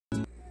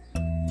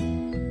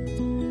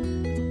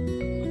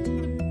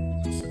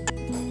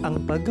Ang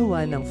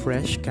paggawa ng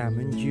fresh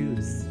CaMon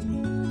Juice.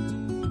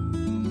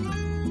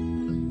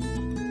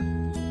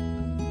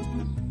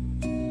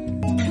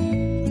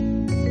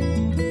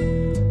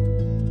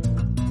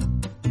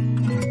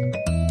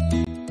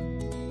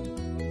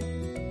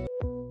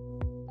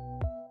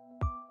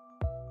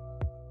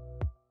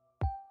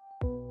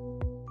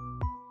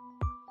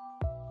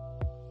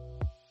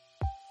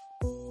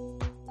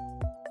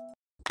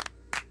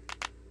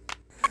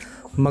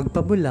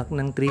 Magpabulak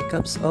ng 3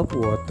 cups of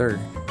water.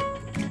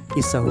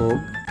 Isahog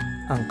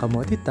ang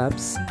kamote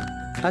tops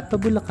at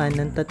pabulakan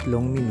ng 3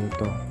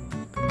 minuto.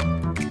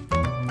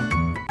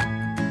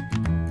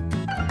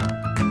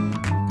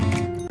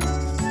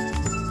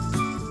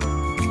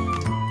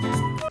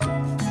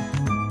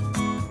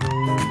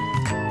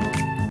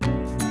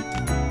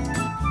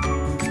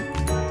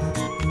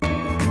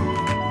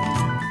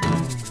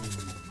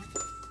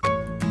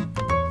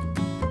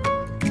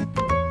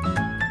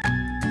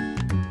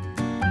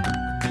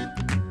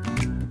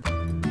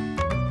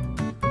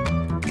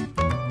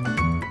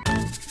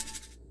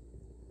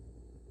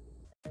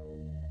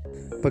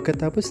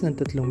 Pagkatapos ng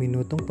 3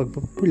 minutong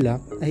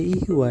pagpapulak ay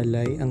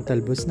ihiwalay ang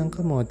talbos ng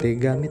kamote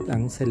gamit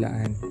ang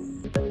salaan.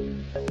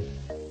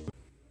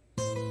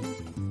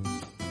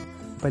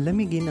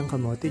 Palamigin ang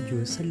kamote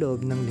juice sa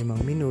loob ng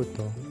 5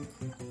 minuto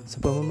sa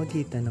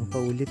pamamagitan ng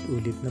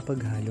paulit-ulit na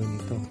paghalo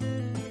nito.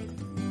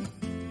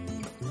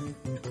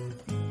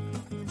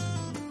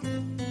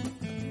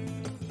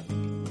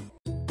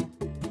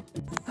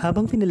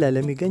 Habang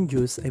pinalalamig ang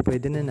juice ay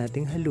pwede na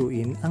nating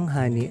haluin ang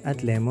honey at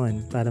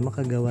lemon para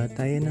makagawa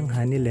tayo ng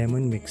honey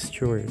lemon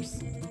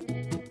mixtures.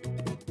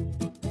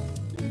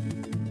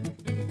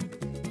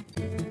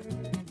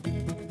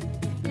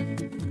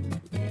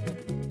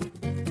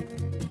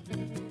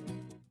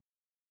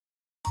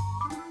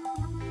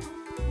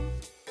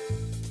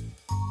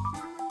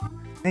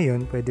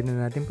 Ngayon, pwede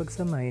na natin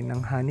pagsamahin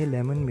ang honey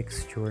lemon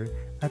mixture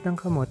at ang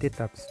kamote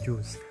tops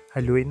juice.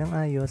 Haluin ng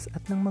ayos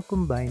at nang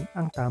mag-combine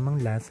ang tamang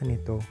lasa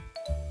nito.